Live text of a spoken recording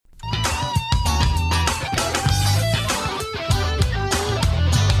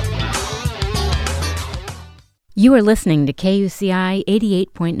You are listening to KUCI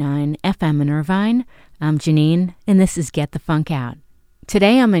 88.9 FM in Irvine. I'm Janine, and this is Get the Funk Out.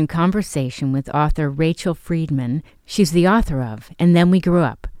 Today I'm in conversation with author Rachel Friedman. She's the author of And Then We Grew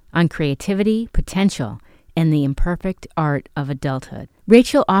Up, on creativity, potential, and the imperfect art of adulthood.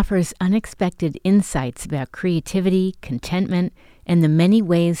 Rachel offers unexpected insights about creativity, contentment, and the many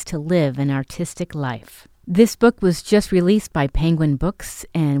ways to live an artistic life. This book was just released by Penguin Books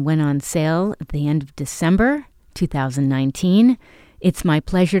and went on sale at the end of December 2019. It's my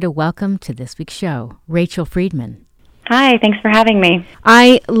pleasure to welcome to this week's show, Rachel Friedman. Hi, thanks for having me.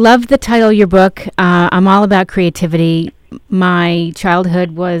 I love the title of your book. I'm all about creativity. My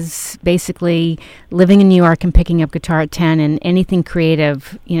childhood was basically living in New York and picking up guitar at 10, and anything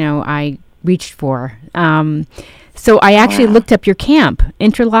creative, I reached for. So I actually looked up your camp,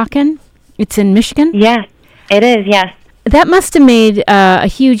 Interlochen. It's in Michigan? Yes, it is, yes. That must have made a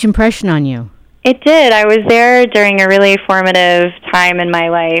huge impression on you. It did. I was there during a really formative time in my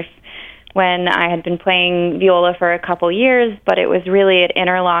life when I had been playing viola for a couple years, but it was really at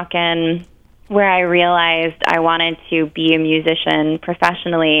Interlochen where I realized I wanted to be a musician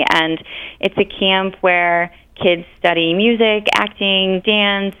professionally. And it's a camp where kids study music, acting,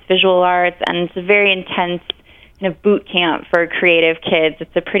 dance, visual arts, and it's a very intense boot camp for creative kids.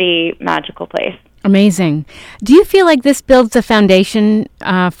 It's a pretty magical place. Amazing. Do you feel like this builds a foundation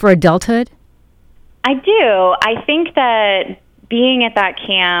for adulthood? I do. I think that being at that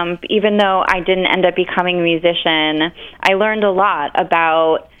camp, even though I didn't end up becoming a musician, I learned a lot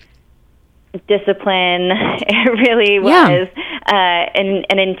about discipline. It really was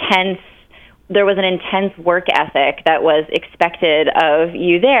there was an intense work ethic that was expected of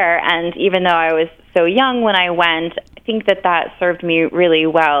you there. And even though I was so young when I went, I think that served me really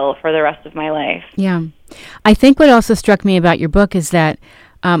well for the rest of my life. Yeah. I think what also struck me about your book is that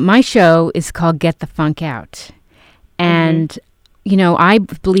my show is called Get the Funk Out. And, I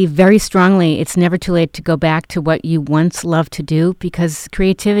believe very strongly it's never too late to go back to what you once loved to do, because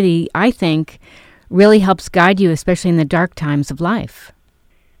creativity, I think, really helps guide you, especially in the dark times of life.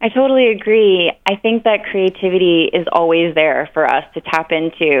 I totally agree. I think that creativity is always there for us to tap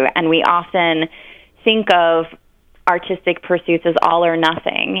into, and we often think of artistic pursuits as all or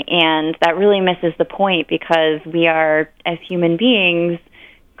nothing, and that really misses the point, because we are, as human beings,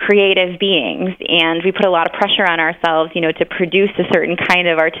 creative beings, and we put a lot of pressure on ourselves, to produce a certain kind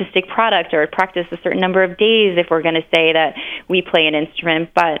of artistic product or practice a certain number of days if we're going to say that we play an instrument.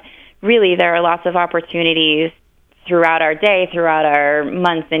 But really, there are lots of opportunities throughout our day, throughout our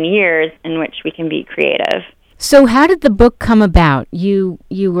months and years in which we can be creative. So how did the book come about? You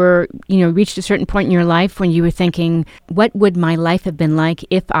were, reached a certain point in your life when you were thinking, what would my life have been like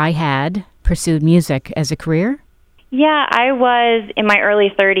if I had pursued music as a career? Yeah, I was in my early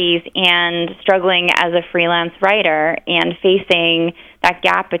 30s and struggling as a freelance writer and facing that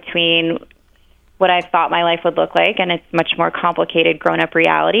gap between what I thought my life would look like and its much more complicated grown-up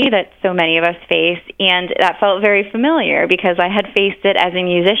reality that so many of us face. And that felt very familiar because I had faced it as a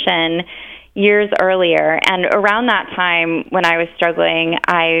musician years earlier. And around that time when I was struggling,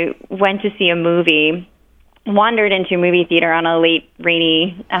 I went to see a movie, wandered into a movie theater on a late,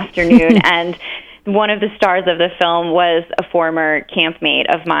 rainy afternoon, and one of the stars of the film was a former campmate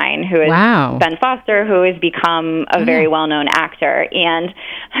of mine who is Ben Foster, who has become a very well-known actor. And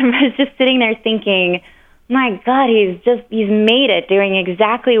I was just sitting there thinking, my God, he's made it doing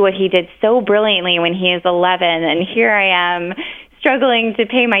exactly what he did so brilliantly when he is 11. And here I am struggling to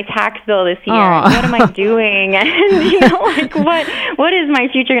pay my tax bill this year. What am I doing? And, what is my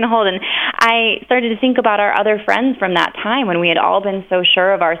future going to hold? And I started to think about our other friends from that time when we had all been so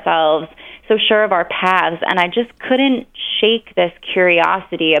sure of ourselves, so sure of our paths, and I just couldn't shake this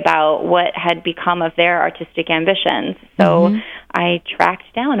curiosity about what had become of their artistic ambitions. So I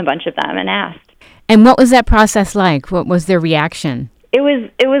tracked down a bunch of them and asked. And what was that process like? What was their reaction? It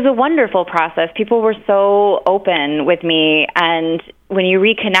was a wonderful process. People were so open with me, and when you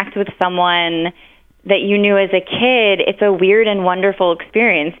reconnect with someone that you knew as a kid, it's a weird and wonderful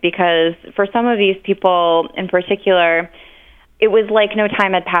experience, because for some of these people in particular, it was like no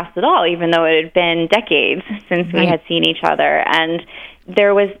time had passed at all, even though it had been decades since we had seen each other. And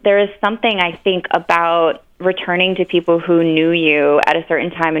there is something, I think, about returning to people who knew you at a certain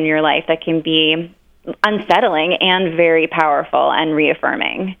time in your life that can be unsettling and very powerful and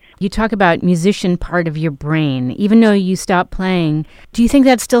reaffirming. You talk about musician part of your brain. Even though you stopped playing, do you think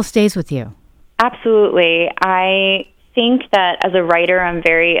that still stays with you? Absolutely. I think that as a writer, I'm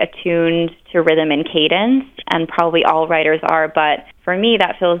very attuned to rhythm and cadence, and probably all writers are, but for me,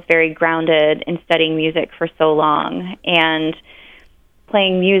 that feels very grounded in studying music for so long. And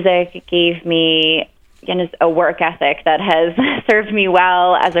playing music gave me and a work ethic that has served me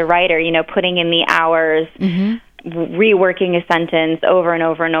well as a writer, putting in the hours, reworking a sentence over and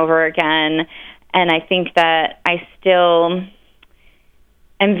over and over again. And I think that I still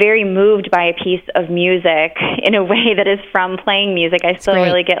am very moved by a piece of music in a way that is from playing music. I still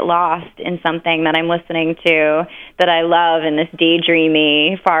really get lost in something that I'm listening to that I love in this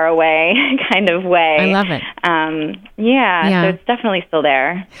daydreamy, far away kind of way. I love it. So it's definitely still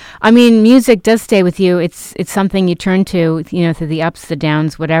there. I mean, music does stay with you. It's something you turn to, through the ups, the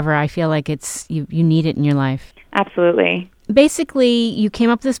downs, whatever. I feel like it's you need it in your life. Absolutely. Basically, you came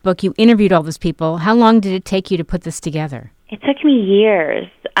up with this book. You interviewed all these people. How long did it take you to put this together? It took me years.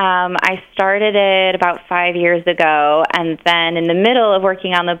 I started it about 5 years ago, and then in the middle of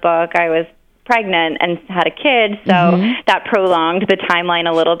working on the book, I was pregnant and had a kid, so that prolonged the timeline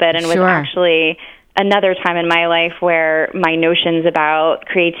a little bit and was actually another time in my life where my notions about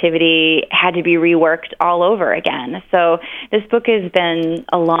creativity had to be reworked all over again. So this book has been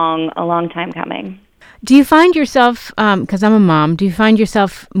a long time coming. Do you find yourself, because I'm a mom, do you find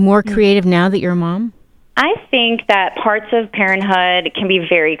yourself more creative now that you're a mom? I think that parts of parenthood can be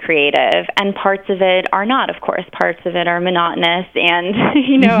very creative, and parts of it are not. Of course, parts of it are monotonous, and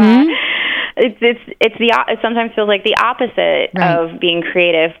it sometimes feels like the opposite of being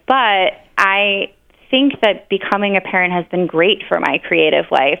creative. But I think that becoming a parent has been great for my creative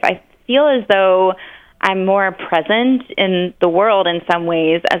life. I feel as though I'm more present in the world in some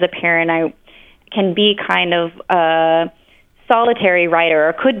ways as a parent. I can be kind of a solitary writer,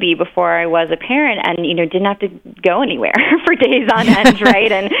 or could be before I was a parent, and didn't have to go anywhere for days on end,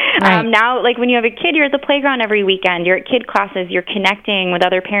 right? And now, like when you have a kid, you're at the playground every weekend, you're at kid classes, you're connecting with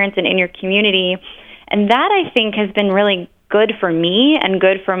other parents and in your community, and that I think has been really good for me and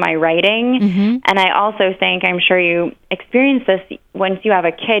good for my writing. And I also think, I'm sure you experience this, once you have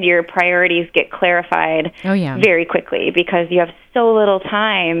a kid, your priorities get clarified very quickly because you have so little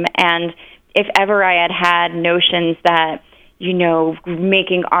time. And if ever I had notions that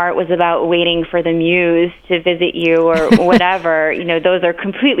making art was about waiting for the muse to visit you or whatever, those are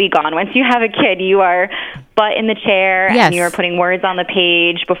completely gone. Once you have a kid, you are butt in the chair and you are putting words on the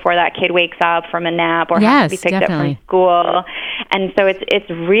page before that kid wakes up from a nap or has to be picked up from school. And so it's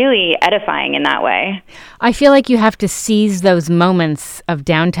really edifying in that way. I feel like you have to seize those moments of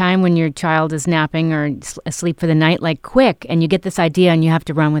downtime when your child is napping or asleep for the night, like quick, and you get this idea and you have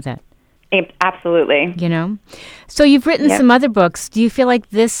to run with it. Absolutely. So you've written some other books. Do you feel like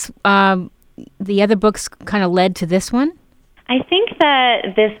this, the other books kind of led to this one? I think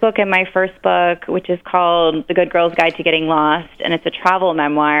that this book and my first book, which is called The Good Girl's Guide to Getting Lost, and it's a travel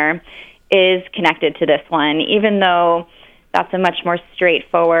memoir, is connected to this one, even though that's a much more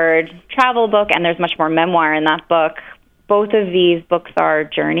straightforward travel book and there's much more memoir in that book. Both of these books are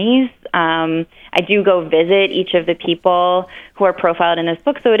journeys. I do go visit each of the people who are profiled in this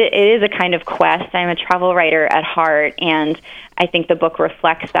book, so it is a kind of quest. I'm a travel writer at heart, and I think the book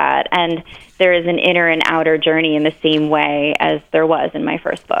reflects that. And there is an inner and outer journey in the same way as there was in my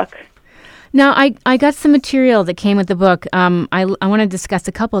first book. Now, I got some material that came with the book. I want to discuss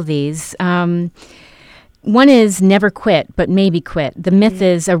a couple of these. One is never quit, but maybe quit. The myth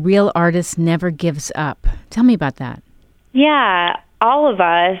is a real artist never gives up. Tell me about that. Yeah, all of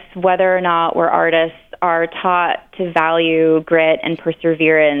us, whether or not we're artists, are taught to value grit and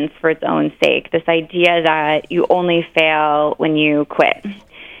perseverance for its own sake. This idea that you only fail when you quit.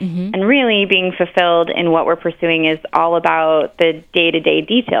 And really being fulfilled in what we're pursuing is all about the day-to-day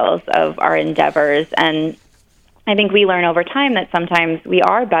details of our endeavors. And I think we learn over time that sometimes we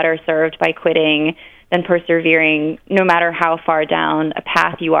are better served by quitting than persevering, no matter how far down a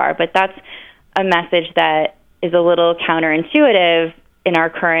path you are. But that's a message that is a little counterintuitive in our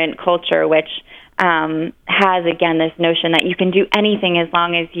current culture, which has, again, this notion that you can do anything as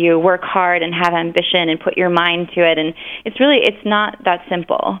long as you work hard and have ambition and put your mind to it. And it's not that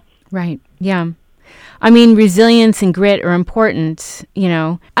simple. Right. Yeah. I mean, resilience and grit are important.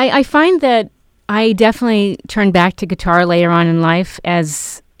 I find that I definitely turned back to guitar later on in life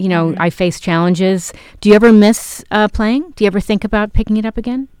as, I face challenges. Do you ever miss playing? Do you ever think about picking it up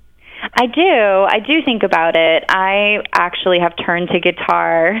again? I do think about it. I actually have turned to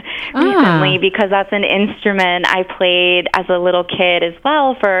guitar recently because that's an instrument I played as a little kid as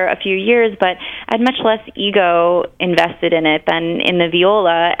well for a few years, but I had much less ego invested in it than in the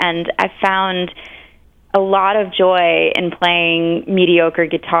viola, and I found a lot of joy in playing mediocre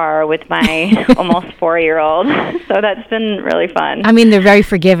guitar with my almost 4-year-old. So that's been really fun. I mean, they're very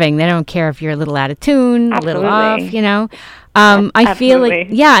forgiving. They don't care if you're a little out of tune, Absolutely. A little off, I feel like,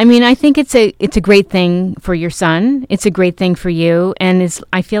 I think it's a great thing for your son. It's a great thing for you. And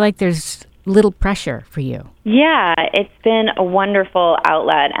I feel like there's little pressure for you. Yeah, it's been a wonderful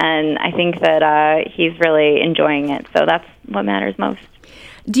outlet, and I think that he's really enjoying it, so that's what matters most.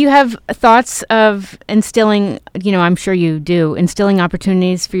 Do you have thoughts of instilling, I'm sure you do, instilling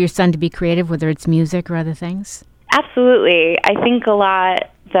opportunities for your son to be creative, whether it's music or other things? Absolutely. I think a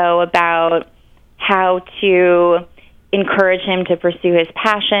lot, though, about how to encourage him to pursue his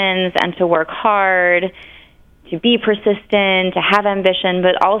passions and to work hard, to be persistent, to have ambition,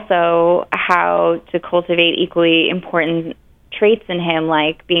 but also how to cultivate equally important traits in him,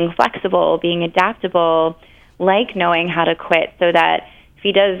 like being flexible, being adaptable, like knowing how to quit, so that if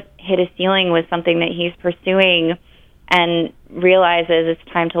he does hit a ceiling with something that he's pursuing and realizes it's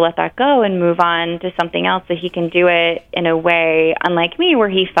time to let that go and move on to something else, that he can do it in a way, unlike me, where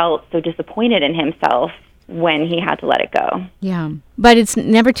he felt so disappointed in himself when he had to let it go. Yeah, but it's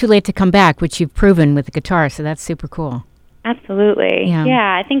never too late to come back, which you've proven with the guitar, so that's super cool. Absolutely.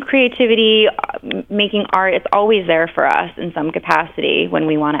 Yeah, I think creativity, making art, it's always there for us in some capacity when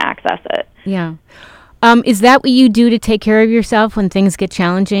we want to access it. Yeah. Is that what you do to take care of yourself when things get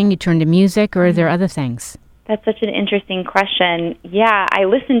challenging? You turn to music, or are there other things? That's such an interesting question. Yeah, I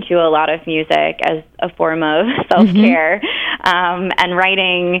listen to a lot of music as a form of self-care, and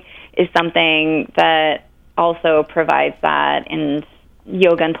writing is something that also provides that, and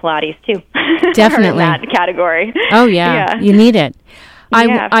yoga and Pilates, too. Definitely. Are in that category. Oh, yeah. You need it.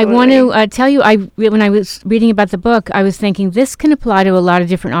 I want to tell you, when I was reading about the book, I was thinking this can apply to a lot of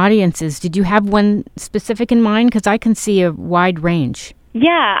different audiences. Did you have one specific in mind? Because I can see a wide range.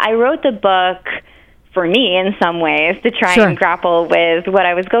 Yeah, I wrote the book for me in some ways to try and grapple with what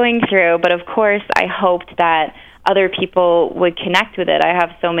I was going through. But of course, I hoped that other people would connect with it. I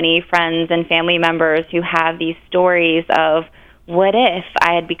have so many friends and family members who have these stories of, what if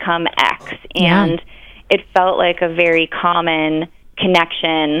I had become X? And it felt like a very common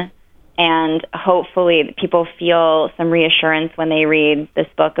connection, and hopefully people feel some reassurance when they read this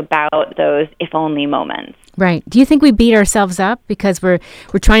book about those if only moments. Right. Do you think we beat ourselves up because we're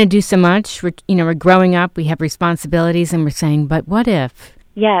trying to do so much? We're growing up, we have responsibilities, and we're saying, but what if?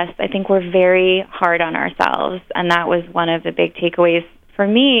 Yes, I think we're very hard on ourselves, and that was one of the big takeaways for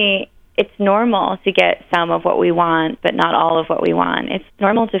me. It's normal to get some of what we want, but not all of what we want. It's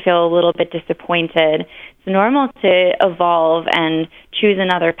normal to feel a little bit disappointed. It's normal to evolve and choose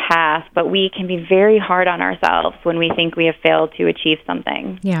another path, but we can be very hard on ourselves when we think we have failed to achieve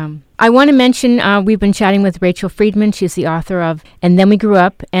something. Yeah. I want to mention we've been chatting with Rachel Friedman. She's the author of And Then We Grew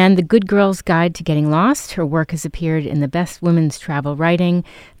Up and The Good Girl's Guide to Getting Lost. Her work has appeared in the Best Women's Travel Writing,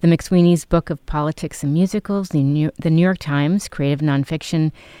 the McSweeney's Book of Politics and Musicals, the New York Times Creative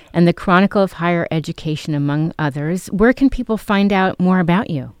Nonfiction, and the Chronicle of Higher Education, among others. Where can people find out more about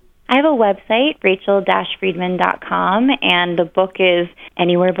you? I have a website, rachel-friedman.com, and the book is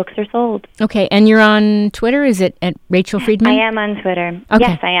anywhere books are sold. Okay, and you're on Twitter? Is it at Rachel Friedman? I am on Twitter. Okay.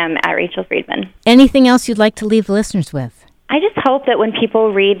 Yes, I am at Rachel Friedman. Anything else you'd like to leave the listeners with? I just hope that when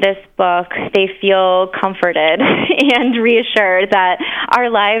people read this book, they feel comforted and reassured that our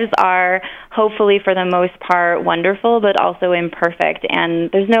lives are hopefully for the most part wonderful, but also imperfect.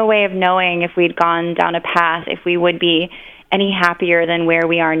 And there's no way of knowing if we'd gone down a path, if we would be any happier than where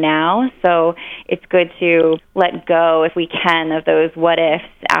we are now. So it's good to let go, if we can, of those what-ifs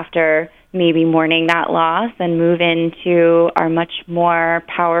after maybe mourning that loss and move into our much more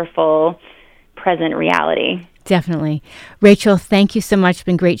powerful present reality. Definitely. Rachel, thank you so much. It's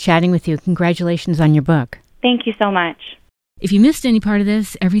been great chatting with you. Congratulations on your book. Thank you so much. If you missed any part of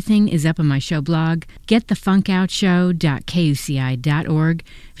this, everything is up on my show blog, getthefunkoutshow.kuci.org.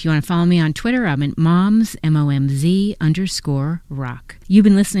 If you want to follow me on Twitter, I'm at moms, MOMZ_rock. You've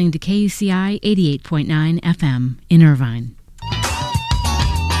been listening to KUCI 88.9 FM in Irvine.